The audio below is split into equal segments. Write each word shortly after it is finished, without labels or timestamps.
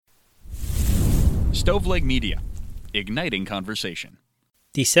Stoveleg Media, igniting conversation.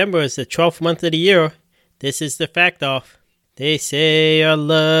 December is the 12th month of the year. This is the Fact Off. They say our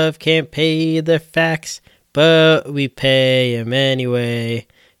love can't pay the facts, but we pay 'em anyway.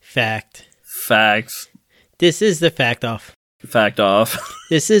 Facts. This is the Fact Off. Fact Off.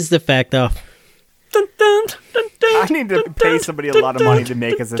 This is the Fact Off. Dun, dun, dun, dun, I need to pay somebody a lot of money to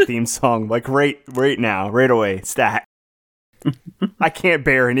make us a theme song, like right now, right away, stat. I can't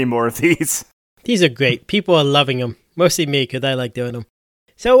bear any more of these. These are great. People are loving them. Mostly me, because I like doing them.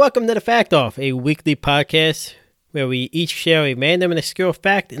 So welcome to the Fact Off, a weekly podcast where we each share a random and obscure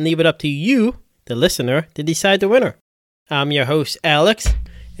fact and leave it up to you, the listener, to decide the winner. I'm your host, Alex,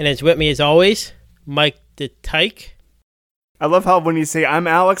 and it's with me as always, Mike the Tyke. I love how when you say, I'm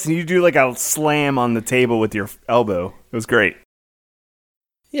Alex, and you do like a slam on the table with your elbow. It was great.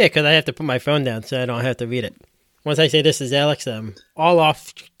 Yeah, because I have to put my phone down so I don't have to read it. Once I say this is Alex, I'm all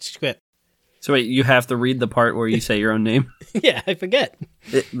off script. So wait, you have to read the part where you say your own name? Yeah, I forget.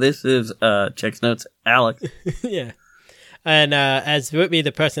 This is, checks notes, Alex. Yeah. And as with me,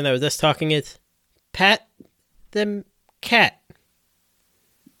 the person that was just talking is Pat the Cat.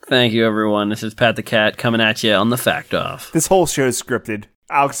 Thank you, everyone. This is Pat the Cat coming at you on the Fact Off. This whole show is scripted.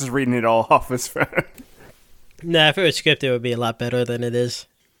 Alex is reading it all off his phone. Nah, if it was scripted, it would be a lot better than it is.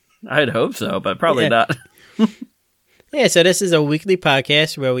 I'd hope so, but probably Yeah. not. Yeah, so this is a weekly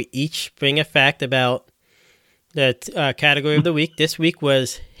podcast where we each bring a fact about the category of the week. This week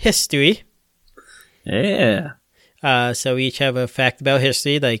was history. Yeah. So we each have a fact about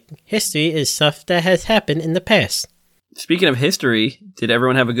history. Like, history is stuff that has happened in the past. Speaking of history, did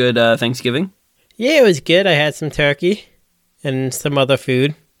everyone have a good Thanksgiving? Yeah, it was good. I had some turkey and some other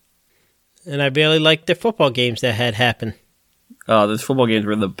food. And I really liked the football games that had happened. Oh, those football games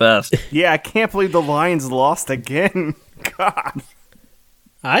were the best. Yeah, I can't believe the Lions lost again. God.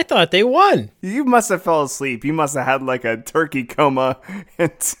 I thought they won. You must have fell asleep. You must have had like a turkey coma.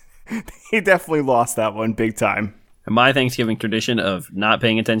 And he definitely lost that one big time. My Thanksgiving tradition of not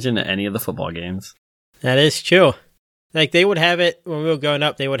paying attention to any of the football games. That is true. Like, they would have it, when we were growing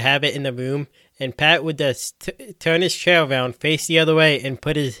up, they would have it in the room, and Pat would just turn his chair around, face the other way, and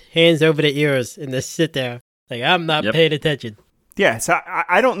put his hands over the ears and just sit there. Like, I'm not paying attention. Yeah, so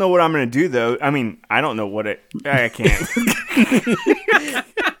I don't know what I'm going to do, though. I mean, I don't know what I can't.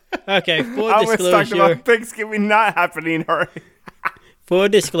 Okay, full I was talking disclosure. about Thanksgiving not happening already. Full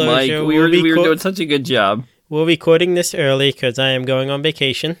disclosure. Mike, we were doing such a good job. We're recording this early because I am going on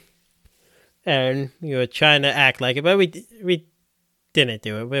vacation. And we were trying to act like it, but we didn't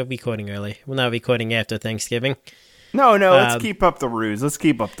do it. We're recording early. We're not recording after Thanksgiving. No, let's keep up the ruse.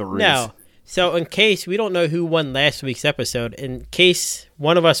 No. So in case we don't know who won last week's episode, in case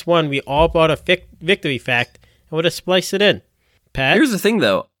one of us won, we all brought a victory fact and would have spliced it in. Pat? Here's the thing,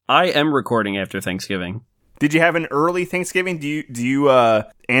 though. I am recording after Thanksgiving. Did you have an early Thanksgiving? Do you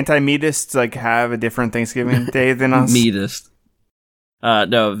anti-meatists like have a different Thanksgiving day than us? Meatist.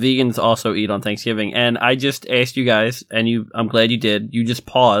 No, vegans also eat on Thanksgiving. And I just asked you guys, and I'm glad you did. You just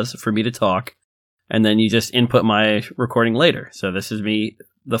pause for me to talk, and then you just input my recording later. So this is me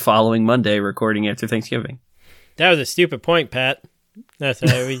the following Monday recording after Thanksgiving. That was a stupid point, Pat. That's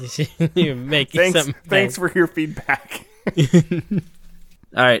why you make something. Thanks for your feedback.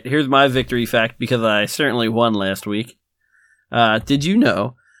 All right, here's my victory fact because I certainly won last week. Did you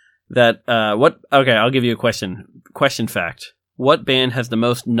know that okay, I'll give you a question fact. What band has the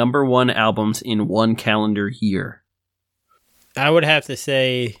most number one albums in one calendar year? I would have to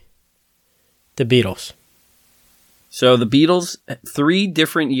say the Beatles. So the Beatles, 3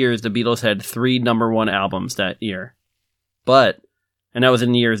 different years, the Beatles had 3 number one albums that year. And that was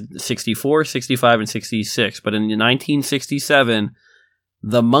in the years 64, 65, and 66. But in 1967,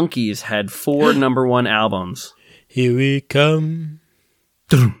 the Monkees had 4 number one albums. Here we come,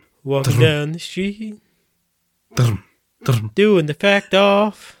 walking down the street, doing the fact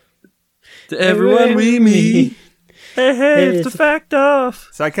off. To everyone we meet, hey, it's the Fact Off.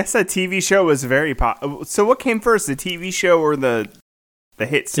 So I guess that TV show was very So what came first, the TV show or the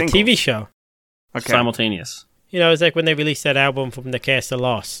hit single? The TV show. Okay. Simultaneous. You know, it was like when they released that album from the cast of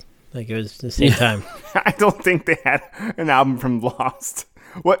Lost. Like, it was the same time. I don't think they had an album from Lost.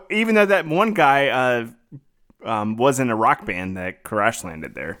 Even though that one guy was in a rock band that crash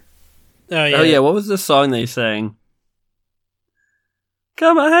landed there. Oh, yeah. Oh, yeah. What was the song they sang?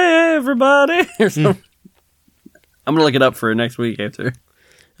 Come on, hey, everybody. I'm going to look it up for next week after.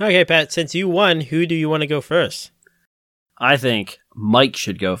 Okay, Pat, since you won, who do you want to go first? I think Mike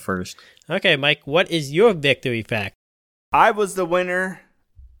should go first. Okay, Mike, what is your victory fact? I was the winner.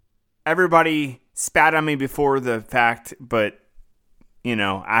 Everybody spat on me before the fact, but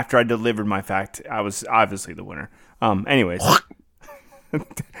after I delivered my fact, I was obviously the winner. Anyways,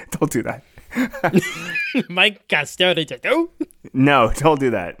 don't do that. Mike got started. Oh, No, don't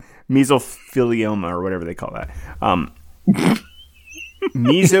do that. Mesothelioma or whatever they call that.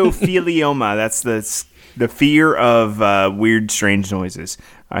 Mesothelioma. That's the fear of weird, strange noises.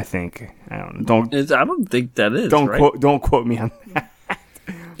 I think. I don't know. I don't think that is. Don't quote me on that.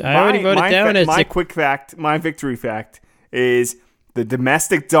 I already wrote it down. My victory fact is the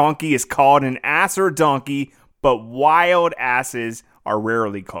domestic donkey is called an ass or donkey, but wild asses are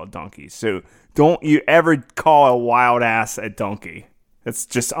rarely called donkeys. So don't you ever call a wild ass a donkey. That's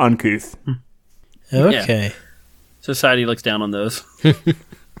just uncouth. okay. Yeah. Society looks down on those.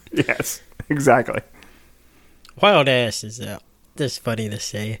 Yes, exactly. Wild ass is that's funny to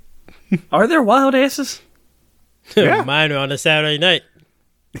say. Are there wild asses? Yeah. Mine are on a Saturday night.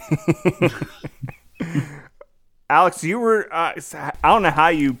 Alex, you were, I don't know how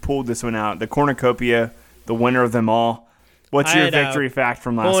you pulled this one out. The cornucopia, the winner of them all. What's your victory fact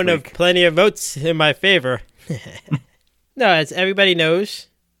from last One week? of plenty of votes in my favor. No, as everybody knows,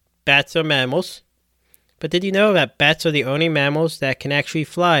 bats are mammals. But did you know that bats are the only mammals that can actually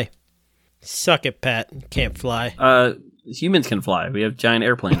fly? Suck it, Pat. Can't fly. Humans can fly. We have giant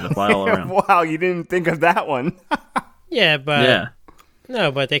airplanes that fly all around. Wow, you didn't think of that one. Yeah, but... Yeah.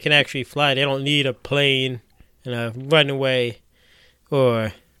 No, but they can actually fly. They don't need a plane and a runaway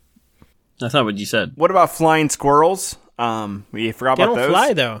or... That's not what you said. What about flying squirrels? We forgot They about don't those.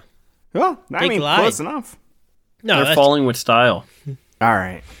 fly, though. Well, They glide. close enough. No, They're that's... falling with style. All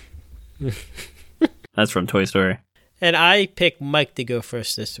right. That's from Toy Story. And I picked Mike to go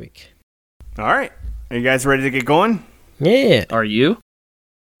first this week. All right. Are you guys ready to get going? Yeah. Are you?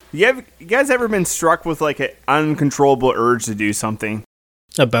 You guys ever been struck with like an uncontrollable urge to do something?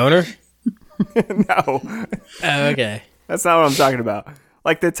 A boner? No. Oh, okay. That's not what I'm talking about.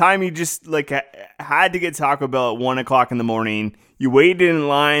 Like the time you just like had to get Taco Bell at 1 o'clock in the morning. You waited in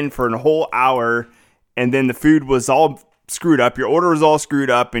line for a whole hour, and then the food was all screwed up. Your order was all screwed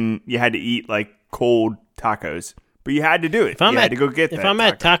up, and you had to eat like cold tacos. But you had to do it. You had to go get that. If I'm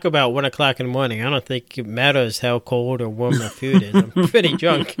at Taco Bell at 1 o'clock in the morning, I don't think it matters how cold or warm the food is. I'm pretty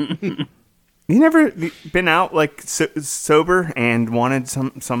drunk. You never been out like sober and wanted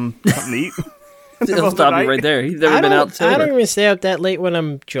something to eat? He'll stop you right there. He's never been out sober. I don't even stay up that late when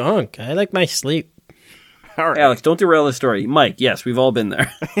I'm drunk. I like my sleep. All right. Alex, don't derail the story. Mike, yes, we've all been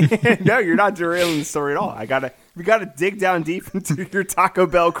there. No, you're not derailing the story at all. We gotta dig down deep into your Taco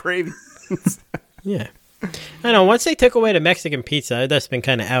Bell cravings. Yeah. I know. Once they took away the Mexican pizza, I've just been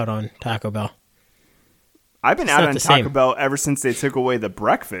kind of out on Taco Bell. I've been It's out not on the Taco same. Bell ever since they took away the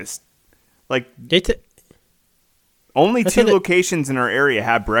breakfast. Like only That's two what it- locations in our area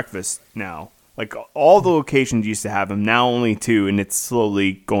have breakfast now. Like all the locations used to have them. Now only two, and it's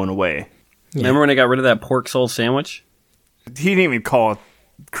slowly going away. Remember when they got rid of that pork sole sandwich? He didn't even call it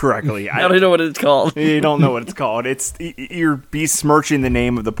correctly. I don't know what it's called. You don't know what it's called. It's you're besmirching the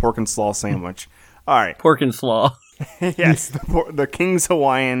name of the pork and slaw sandwich. All right. Pork and slaw. Yes, the King's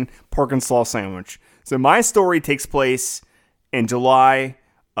Hawaiian pork and slaw sandwich. So my story takes place in July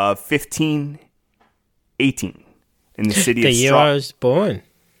of 1518 in the city the of year I was born.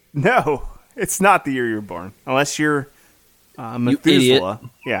 No, it's not the year you were born, unless you're Methuselah.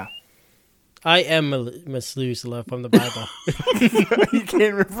 Yeah, I am Methuselah from the Bible. you can't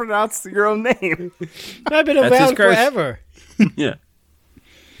even pronounce your own name. I've been That's his around curse. forever. Yeah.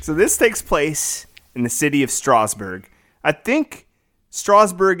 So this takes place in the city of Strasbourg. I think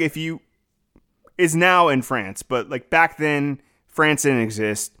Strasbourg, is now in France, but like back then, France didn't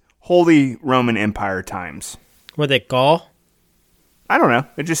exist. Holy Roman Empire times. Were they Gaul? I don't know.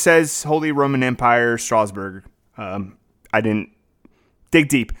 It just says Holy Roman Empire, Strasbourg. I didn't dig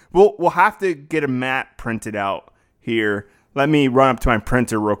deep. We'll have to get a map printed out here. Let me run up to my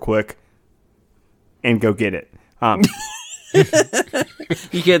printer real quick and go get it.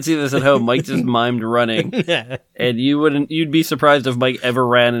 You can't see this at home. Mike just mimed running. Yeah. And you'd be surprised if Mike ever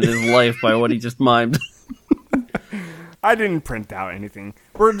ran in his life by what he just mimed. I didn't print out anything.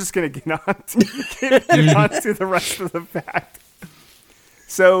 We're just going to get on to the rest of the fact.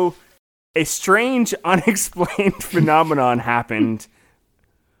 So, a strange, unexplained phenomenon happened.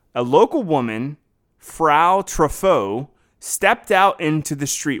 A local woman, Frau Truffaut, stepped out into the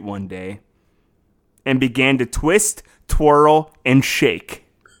street one day and began to twist, twirl, and shake.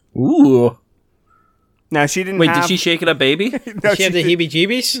 Ooh. Now, she didn't Wait, have... did she shake it up, baby? No, Did she have the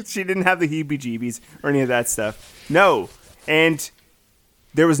heebie-jeebies? She didn't have the heebie-jeebies or any of that stuff. No. And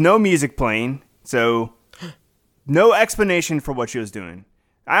there was no music playing, so no explanation for what she was doing.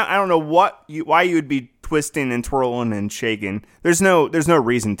 I don't know why you would be twisting and twirling and shaking. There's no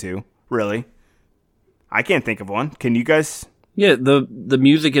reason to, really. I can't think of one. Can you guys? Yeah, the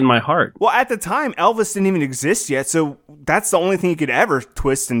music in my heart. Well, at the time, Elvis didn't even exist yet, so that's the only thing you could ever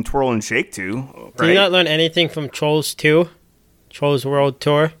twist and twirl and shake to. Right? Did you not learn anything from Trolls 2? Trolls World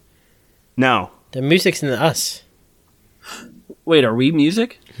Tour? No. The music's in us. Wait, are we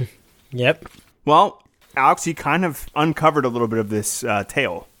music? Yep. Well, Alex, you kind of uncovered a little bit of this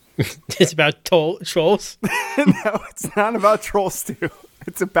tale. It's about trolls? No, it's not about Trolls 2.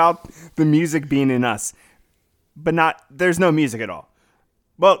 It's about the music being in us. But there's no music at all.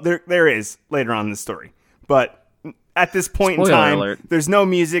 Well, there is later on in the story. But at this point in time, there's no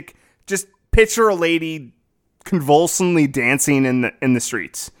music. Just picture a lady convulsively dancing in the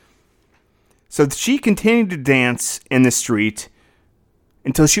streets. So she continued to dance in the street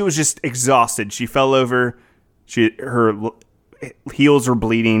until she was just exhausted. She fell over. Her heels were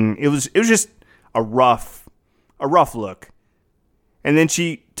bleeding. It was just a rough look. And then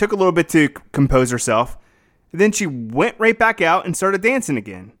she took a little bit to compose herself. And then she went right back out and started dancing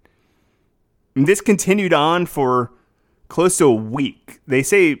again. And this continued on for close to a week.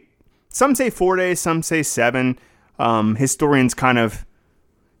 Some say 4 days, some say 7. Historians kind of,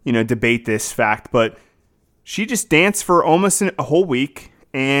 debate this fact, but she just danced for almost a whole week.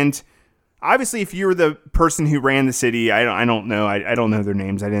 And obviously, if you were the person who ran the city, I don't know. I don't know their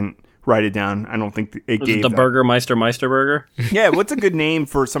names. I didn't write it down. I don't think it gave the Burgermeister Burger. Yeah, what's a good name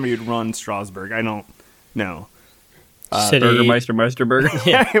for somebody who'd run Strasbourg? I don't know. Burgermeister Burger.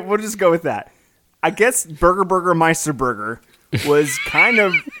 Yeah, we'll just go with that. I guess Meister Burger was kind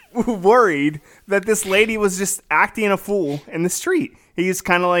of worried that this lady was just acting a fool in the street. He's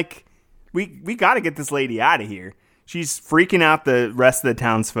kind of like, we got to get this lady out of here. She's freaking out the rest of the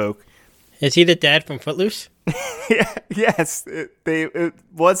townsfolk. Is he the dad from Footloose? Yeah, yes. It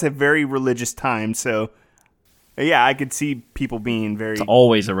was a very religious time, so yeah, I could see people being very... It's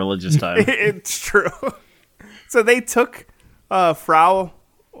always a religious time. It's true. So they took Frau...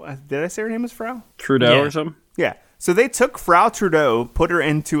 Did I say her name was Frau? Trudeau or something? Yeah. So they took Frau Trudeau, put her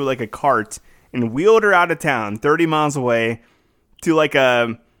into like a cart, and wheeled her out of town 30 miles away to like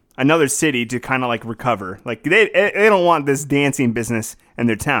another city to kind of like recover. Like they don't want this dancing business in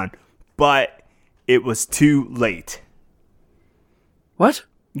their town. But it was too late. What?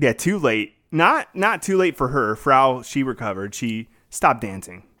 Yeah, too late. Not too late for her. Frau, she recovered. She stopped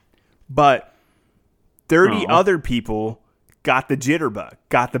dancing. But 30 other people got the jitterbug,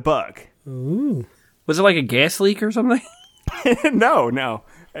 got the bug. Ooh. Was it like a gas leak or something? No.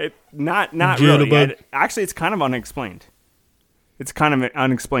 Not really. Actually, it's kind of unexplained. It's kind of an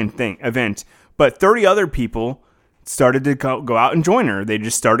unexplained event. But 30 other people started to go out and join her. They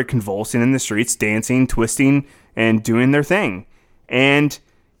just started convulsing in the streets, dancing, twisting, and doing their thing. And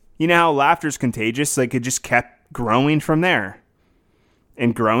you know how laughter's contagious? Like, it just kept growing from there.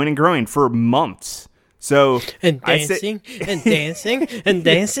 And growing for months. So and dancing and dancing and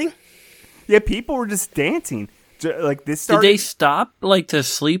dancing. Yeah, people were just dancing. Like this started. Did they stop like to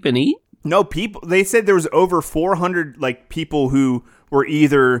sleep and eat? No, people. They said there was over 400 like people who were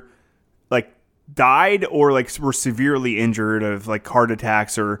either like died or like were severely injured of like heart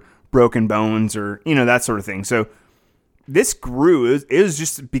attacks or broken bones or that sort of thing. So this grew. It was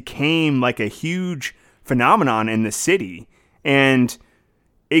just became like a huge phenomenon in the city, and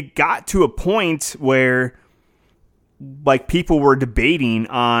it got to a point where like people were debating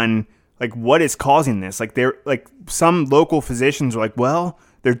on like what is causing this. Like they're like some local physicians were like, well,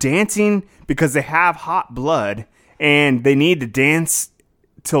 they're dancing because they have hot blood and they need to dance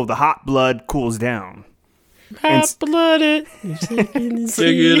till the hot blood cools down. Hot blooded.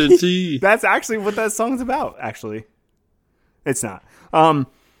 That's actually what that song's about. Actually, it's not.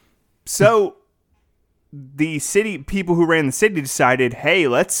 So the city people who ran the city decided, hey,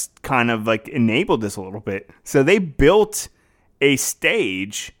 let's kind of like enable this a little bit. So they built a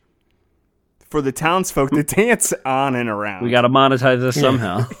stage for the townsfolk to dance on and around. We got to monetize this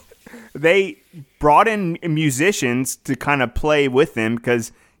somehow. They brought in musicians to kind of play with them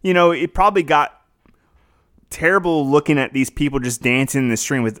because, it probably got terrible looking at these people just dancing in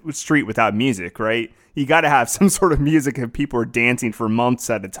the street without music, right? You got to have some sort of music if people are dancing for months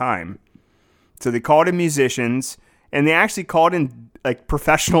at a time. So they called in musicians, and they actually called in like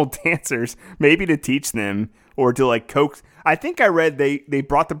professional dancers, maybe to teach them or to like coax. I think I read they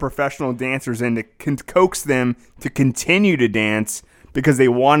brought the professional dancers in to coax them to continue to dance because they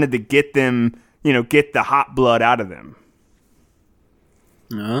wanted to get them, get the hot blood out of them.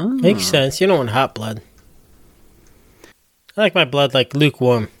 Oh. Makes sense. You don't want hot blood. I like my blood like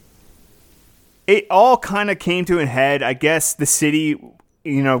lukewarm. It all kind of came to a head. I guess the city,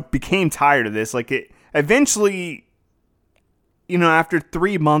 became tired of this. Like eventually, after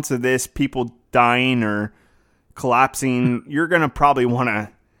 3 months of this, people dying or collapsing, you're going to probably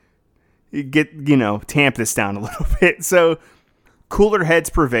want to tamp this down a little bit. So cooler heads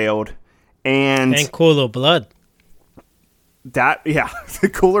prevailed. And cooler blood.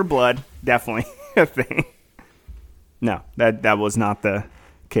 The cooler blood, definitely a thing. No, that was not the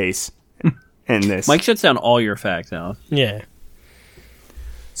case in this. Mike shuts down all your facts, Alan. Yeah.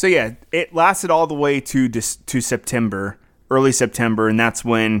 So yeah, it lasted all the way to September, early September, and that's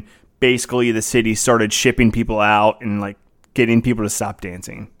when basically the city started shipping people out and like getting people to stop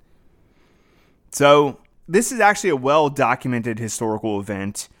dancing. So this is actually a well-documented historical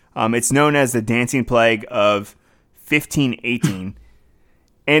event. It's known as the Dancing Plague of 1518.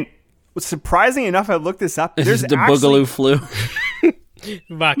 And surprisingly enough, I looked this up. There's the Boogaloo flu.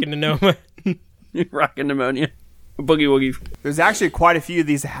 Rockin' pneumonia. Rockin' pneumonia. Boogie woogie. There's actually quite a few of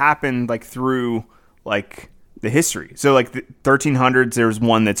these that happened like through like the history. So like the 1300s, there was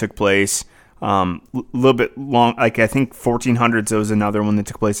one that took place. A little bit long, like I think 1400s, there was another one that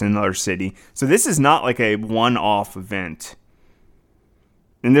took place in another city. So this is not like a one-off event.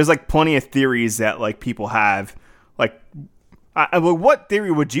 And there's like plenty of theories that like people have. Like, what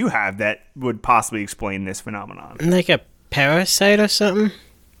theory would you have that would possibly explain this phenomenon? Like a parasite or something?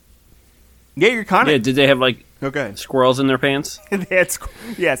 Yeah, you're kind of. Yeah, did they have like squirrels in their pants? They had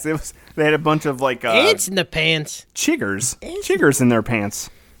yes, it was. They had a bunch of like ants in the pants. Chiggers in their pants.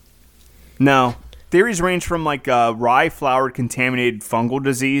 No, theories range from like rye flour contaminated fungal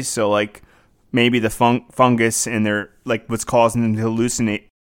disease. So like maybe the fungus in their like what's causing them to hallucinate.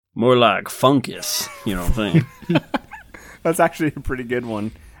 More like fungus, you know what I'm saying? That's actually a pretty good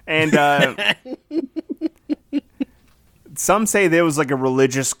one. And some say there was like a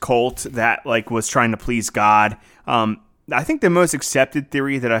religious cult that like was trying to please God. I think the most accepted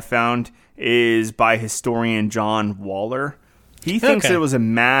theory that I found is by historian John Waller. He thinks it was a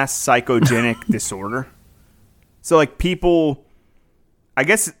mass psychogenic disorder. So like people, I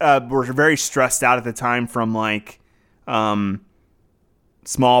guess, were very stressed out at the time from like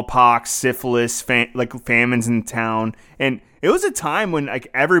smallpox, syphilis, famines in town. And it was a time when like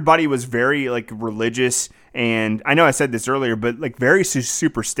everybody was very like religious, and I know I said this earlier, but like very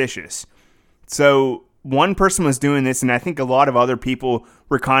superstitious. So one person was doing this, and I think a lot of other people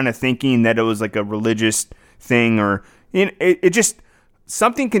were kind of thinking that it was like a religious thing, or it just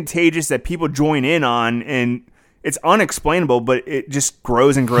something contagious that people join in on, and it's unexplainable, but it just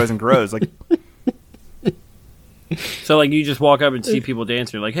grows and grows and grows. Like, so like you just walk up and see people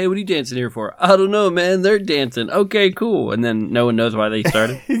dancing, you're like, hey, what are you dancing here for? I don't know, man, they're dancing. Okay, cool. And then no one knows why they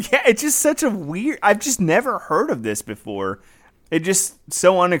started. Yeah, it's just such a weird, I've just never heard of this before. It's just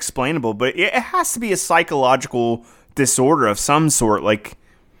so unexplainable, but it has to be a psychological disorder of some sort. Like,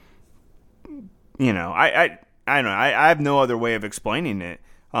 I don't know. I have no other way of explaining it.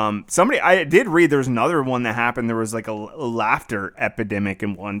 I did read there's another one that happened. There was like a laughter epidemic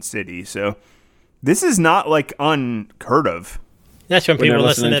in one city. So this is not like unheard of. That's when people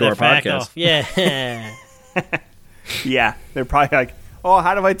listen to our podcast. Yeah. Yeah. They're probably like, oh,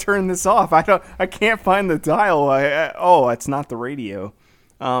 how do I turn this off? I can't find the dial. It's not the radio.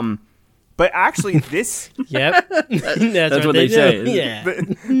 But actually this. Yep. That's what they say. Yeah.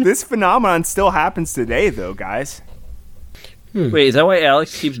 This phenomenon still happens today though, guys. Wait, is that why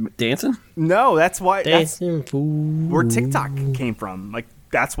Alex keeps dancing? No, that's why. Dancing that's where TikTok came from. Like,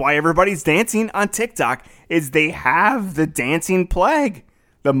 that's why everybody's dancing on TikTok, is they have the dancing plague.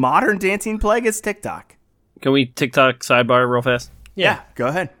 The modern dancing plague is TikTok. Can we TikTok sidebar real fast? Yeah, go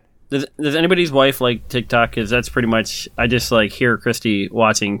ahead. Does anybody's wife like TikTok? Because that's pretty much, I just like hear Christy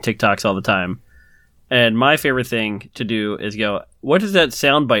watching TikToks all the time. And my favorite thing to do is go, what is that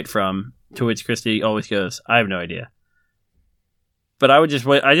soundbite from? To which Christy always goes, I have no idea. But I just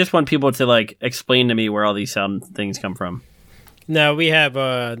want people to like explain to me where all these sound things come from. No, we have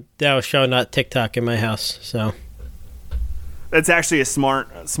Thou Shall Not TikTok in my house, so that's actually a smart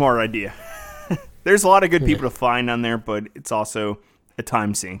idea. There's a lot of good people to find on there, but it's also a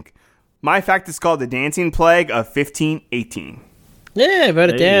time sink. My fact is called the Dancing Plague of 1518. Yeah, I wrote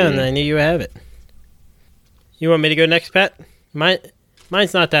it down. I knew you would have it. You want me to go next, Pat?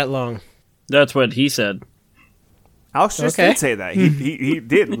 Mine's not that long. That's what he said. Alex just did say that. He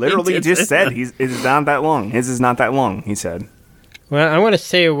did. Literally just said it is not that long. His is not that long, he said. Well, I want to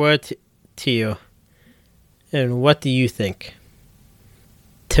say a word to you. And what do you think?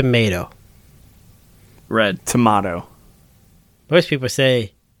 Tomato. Red. Tomato. Most people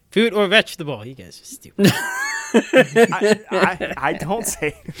say fruit or vegetable. You guys are stupid. I don't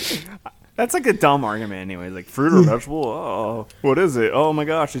say... That's like a dumb argument anyway. Like, fruit or vegetable? Oh, what is it? Oh my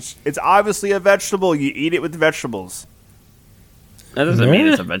gosh, it's obviously a vegetable. You eat it with vegetables. That doesn't mean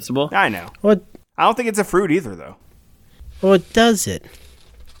it's a vegetable. I know. What? I don't think it's a fruit either, though. Or does it?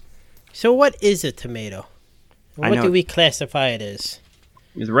 So what is a tomato? What do we classify it as?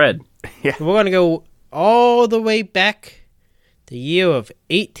 It's red. Yeah. We're going to go all the way back the year of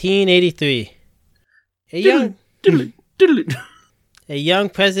 1883. A young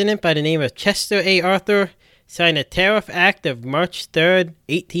president by the name of Chester A. Arthur signed a Tariff Act of March 3rd,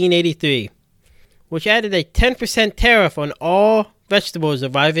 1883, which added a 10% tariff on all vegetables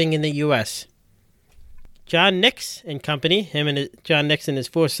arriving in the U.S. John Nix and company, John Nix and his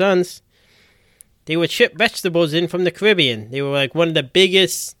 4 sons, they would ship vegetables in from the Caribbean. They were like one of the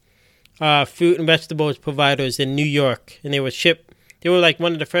biggest fruit and vegetables providers in New York, and they were like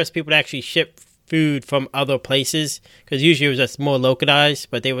one of the first people to actually ship food from other places, because usually it was just more localized,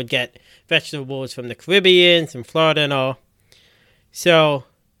 but they would get vegetables from the Caribbean, from Florida and all. So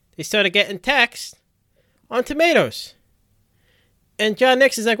they started getting taxed on tomatoes. And John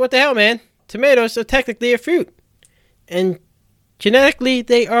Nix is like, what the hell, man? Tomatoes are technically a fruit. And genetically,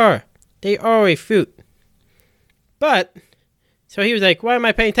 they are. They are a fruit. But, so he was like, why am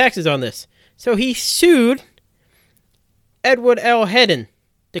I paying taxes on this? So he sued Edward L. Hedden,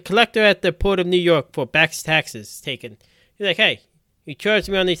 the collector at the Port of New York, for back taxes taken. He's like, hey, you charged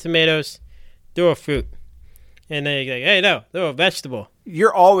me on these tomatoes. They're a fruit. And then he's like, hey, no, they're a vegetable.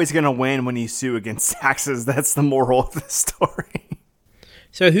 You're always going to win when you sue against taxes. That's the moral of the story.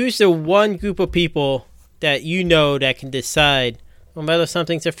 So who's the one group of people that you know that can decide on whether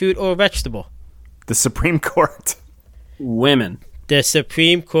something's a fruit or a vegetable? The Supreme Court. Women. The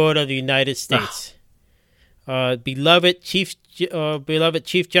Supreme Court of the United States. Beloved chief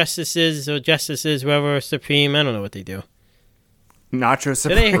justices or justices, whoever Supreme, I don't know what they do. Nacho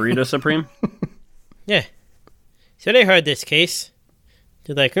Supreme. Burrito Supreme? Yeah. So they heard this case.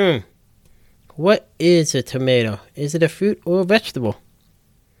 They're like, what is a tomato? Is it a fruit or a vegetable?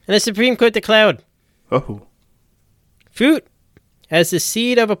 And the Supreme Court declared, fruit as the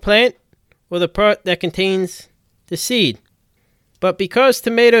seed of a plant or the part that contains the seed. But because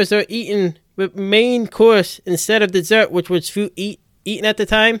tomatoes are eaten with main course instead of dessert, which was fruit eaten at the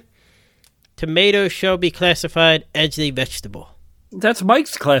time, tomatoes shall be classified as a vegetable. That's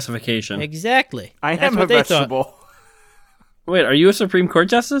Mike's classification. Exactly. I am a vegetable. Wait, are you a Supreme Court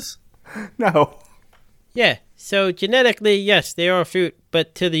justice? No. Yeah. So genetically, yes, they are a fruit,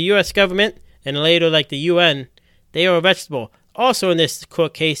 but to the U.S. government and later like the UN, they are a vegetable. Also in this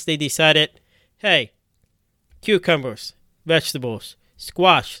court case, they decided, hey, cucumbers, vegetables,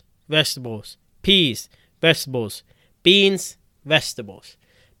 squash, vegetables, peas, vegetables, beans, vegetables.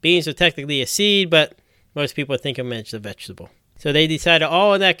 Beans are technically a seed, but most people think of them as a vegetable. So they decided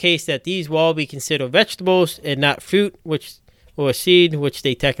all in that case that these will all be considered vegetables and not fruit, or a seed, which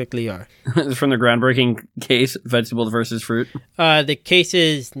they technically are. From the groundbreaking case, vegetables versus fruit. The case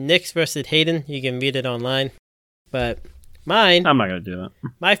is Nix versus Hedden. You can read it online. But mine... I'm not going to do that.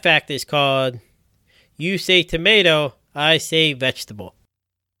 My fact is called, you say tomato, I say vegetable.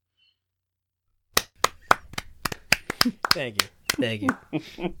 Thank you.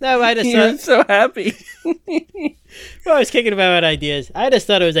 No, I just You're so happy. I was kicking about ideas. I just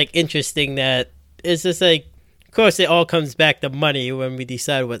thought it was like interesting that it's just like, of course, it all comes back to money when we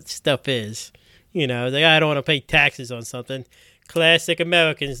decide what stuff is. You know, like, I don't want to pay taxes on something. Classic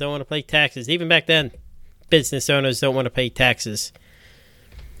Americans don't want to pay taxes. Even back then, business owners don't want to pay taxes.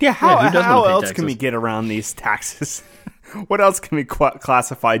 Yeah, how else can we get around these taxes? What else can we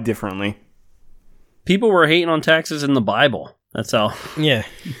classify differently? People were hating on taxes in the Bible. That's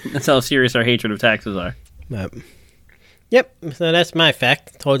how serious our hatred of taxes are. Yep, so that's my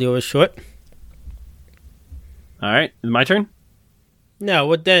fact. Told you it was short. All right, my turn? No,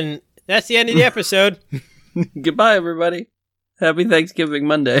 well then, that's the end of the episode. Goodbye, everybody. Happy Thanksgiving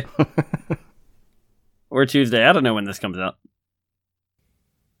Monday. Or Tuesday. I don't know when this comes out.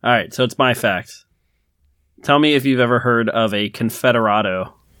 All right, so it's my fact. Tell me if you've ever heard of a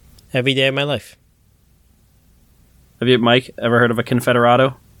Confederado. Every day of my life. Have you, Mike, ever heard of a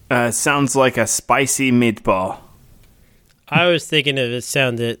Confederado? Sounds like a spicy meatball. I was thinking it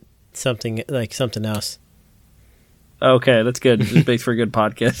sounded something else. Okay, that's good. This makes for a good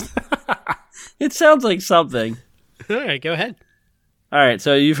podcast. It sounds like something. All right, go ahead. All right,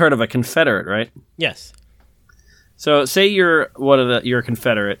 so you've heard of a Confederate, right? Yes. So say you're a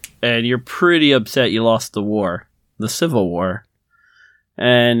Confederate, and you're pretty upset you lost the war, the Civil War,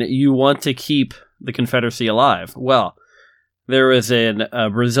 and you want to keep the Confederacy alive. Well, there was a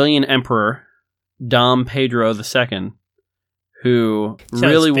Brazilian emperor, Dom Pedro II, who Sounds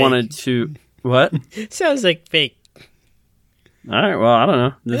really fake. wanted to... What? Sounds like fake. All right, well, I don't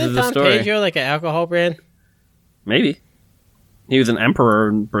know. This Isn't is the Dom story. Pedro like an alcohol brand? Maybe. He was an emperor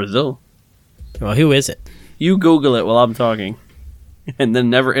in Brazil. Well, who is it? You Google it while I'm talking. And then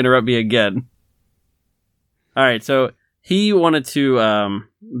never interrupt me again. All right, so he wanted to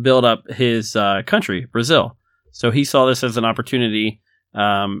build up his country, Brazil. So he saw this as an opportunity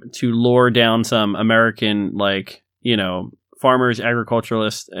to lure down some American, farmers,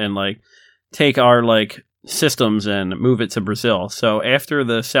 agriculturalists, and, take our, systems and move it to Brazil. So after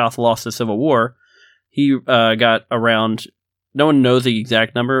the South lost the Civil War, he got around, no one knows the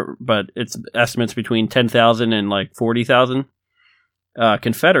exact number, but it's estimates between 10,000 and 40,000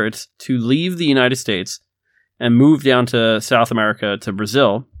 Confederates to leave the United States and move down to South America, to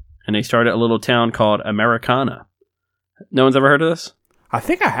Brazil. And they started a little town called Americana. No one's ever heard of this? I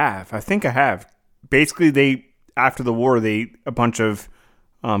think I have. Basically, after the war, a bunch of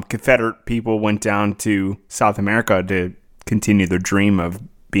Confederate people went down to South America to continue their dream of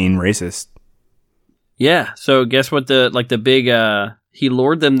being racist. Yeah. So guess what? He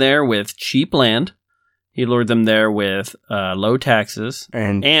lured them there with cheap land. He lured them there with low taxes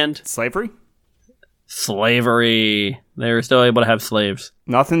and slavery. Slavery. They were still able to have slaves.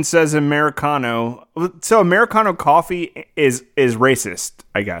 Nothing says Americano. So Americano coffee is racist,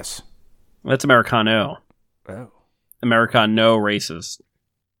 I guess. That's Americano. Oh. Americano racist.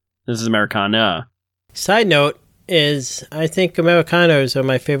 This is Americana. Side note is, I think Americanos are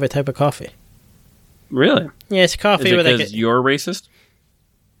my favorite type of coffee. Really? Yeah, it's coffee Is it with because you're racist?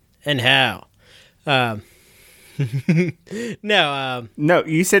 And how? No,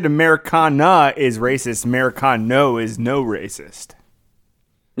 you said Americana is racist. Americano is no racist.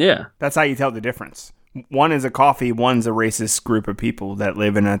 Yeah. That's how you tell the difference. One is a coffee, one's a racist group of people that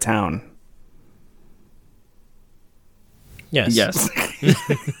live in a town. Yes.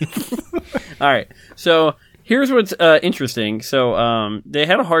 All right. So here's what's interesting. So they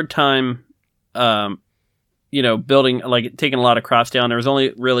had a hard time, building, taking a lot of crops down. There was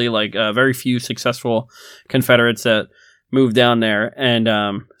only really very few successful Confederates that moved down there.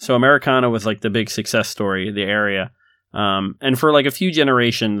 And so Americana was the big success story of the area. And for a few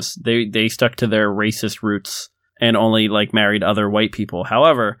generations, they stuck to their racist roots and only married other white people.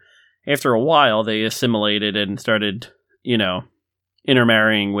 However, after a while, they assimilated and started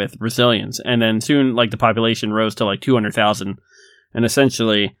intermarrying with Brazilians. And then soon, the population rose to 200,000. And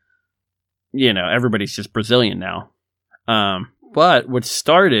essentially, everybody's just Brazilian now. But what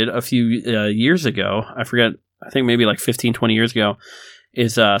started a few years ago, I think maybe 15, 20 years ago,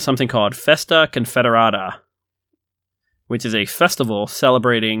 is something called Festa Confederada, which is a festival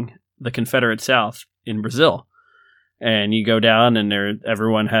celebrating the Confederate South in Brazil. And you go down and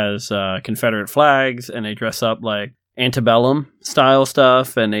everyone has Confederate flags, and they dress up like antebellum style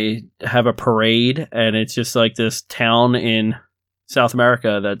stuff, and they have a parade, and it's just this town in South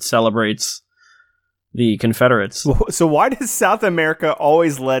America that celebrates the Confederates. So why does South America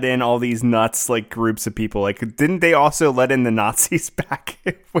always let in all these nuts groups of people? Didn't they also let in the Nazis back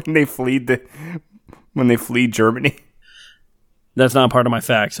when they fled Germany? That's not part of my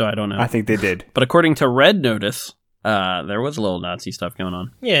fact, so I don't know. I think they did. But according to Red Notice, there was a little Nazi stuff going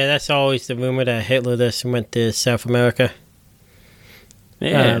on. Yeah, that's always the rumor that Hitler just went to South America.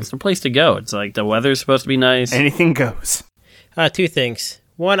 Yeah, it's the place to go. It's the weather's supposed to be nice. Anything goes. Two things.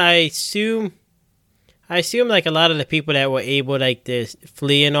 One, I assume a lot of the people that were able to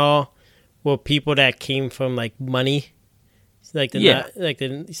flee and all were people that came from money. So it was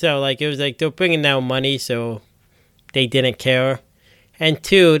they're bringing down money, so they didn't care. And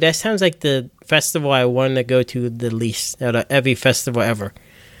two, that sounds like the festival I wanted to go to the least out of every festival ever.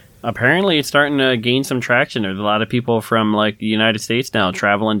 Apparently, it's starting to gain some traction. There's a lot of people from the United States now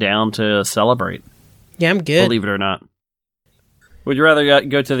traveling down to celebrate. Yeah, I'm good. Believe it or not. Would you rather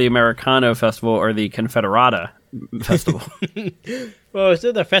go to the Americano Festival or the Confederada Festival? Well, it's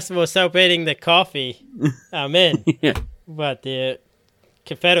still the festival celebrating the coffee. I'm in. Yeah. But the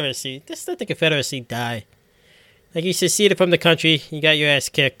Confederacy, just let the Confederacy die. You seceded from the country, you got your ass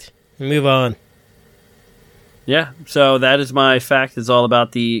kicked, and move on. Yeah, so that is my fact. It's all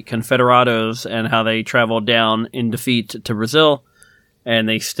about the Confederados and how they traveled down in defeat to Brazil, and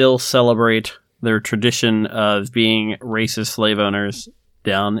they still celebrate their tradition of being racist slave owners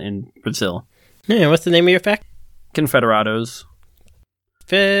down in Brazil. Yeah, what's the name of your fact? Confederados.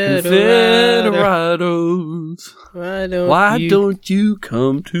 Confederados. Why don't you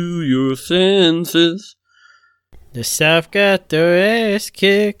come to your senses? The South got their ass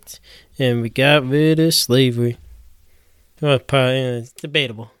kicked, and we got rid of slavery. Well, probably, it's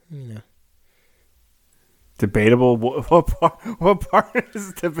debatable, Debatable? What part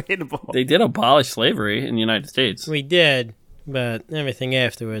is debatable? They did abolish slavery in the United States. We did, but everything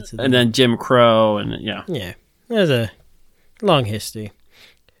afterwards. And then Jim Crow, and yeah. Yeah, there's a long history.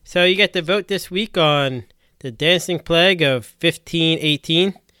 So you get to vote this week on the Dancing Plague of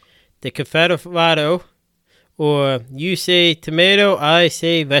 1518, the Confederado, or you say tomato, I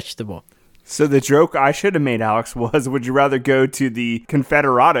say vegetable. So the joke I should have made, Alex, was would you rather go to the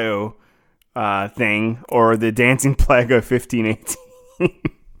Confederado thing or the Dancing Plague of 1518?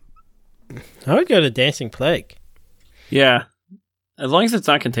 I would go to Dancing Plague. Yeah. As long as it's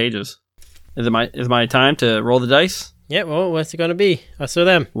not contagious. Is my time to roll the dice? Yeah, well, what's it going to be? Us or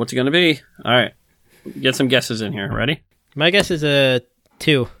them? What's it going to be? All right. Get some guesses in here. Ready? My guess is a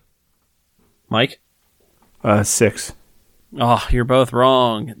 2. Mike? 6. Oh, you're both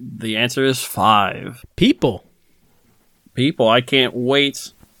wrong. The answer is 5. People. People. I can't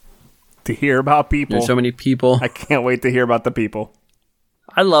wait. To hear about people. There's so many people. I can't wait to hear about the people.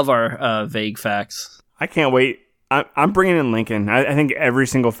 I love our vague facts. I can't wait. I'm bringing in Lincoln. I think every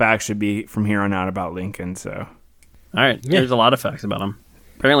single fact should be from here on out about Lincoln. So, all right. Yeah. There's a lot of facts about him.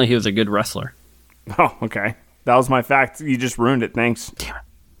 Apparently, he was a good wrestler. Oh, okay. That was my fact. You just ruined it. Thanks. Damn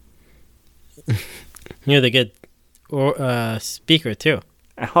it. You're the good speaker, too.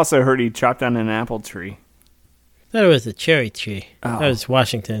 I also heard he chopped down an apple tree. I thought it was a cherry tree. Oh. That was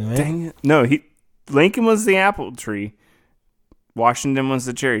Washington, right? Dang it. No, Lincoln was the apple tree. Washington was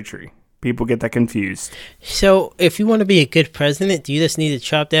the cherry tree. People get that confused. So, if you want to be a good president, do you just need to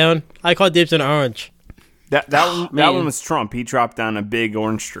chop down? I call dibs on orange. That one was Trump. He chopped down a big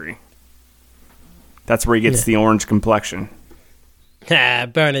orange tree. That's where he gets the orange complexion.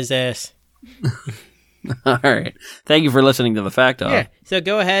 Burn his ass. All right. Thank you for listening to the Fact Off. Yeah. So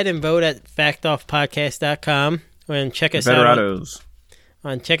go ahead and vote at factoffpodcast.com and check us out.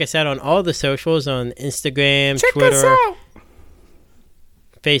 Check us out on all the socials on Instagram, Twitter,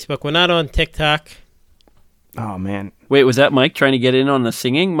 Facebook. We're not on TikTok. Oh, man. Wait, was that Mike trying to get in on the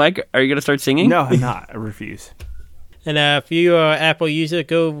singing? Mike, are you going to start singing? No, I'm not. I refuse. And if you are an Apple user,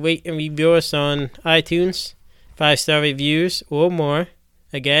 go rate and review us on iTunes. 5-star reviews or more.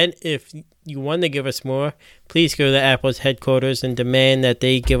 Again, if you want to give us more, please go to Apple's headquarters and demand that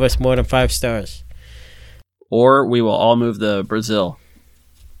they give us more than 5 stars. Or we will all move to Brazil.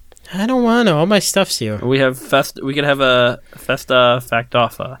 I don't want to. All my stuff's here. We have We could have a Festa Fact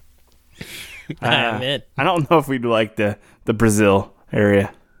Off. I'm in. I don't know if we'd like the Brazil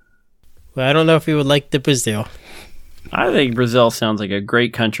area. Well, I don't know if we would like the Brazil. I think Brazil sounds like a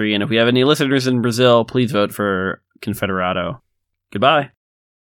great country, and if we have any listeners in Brazil, please vote for Confederado. Goodbye.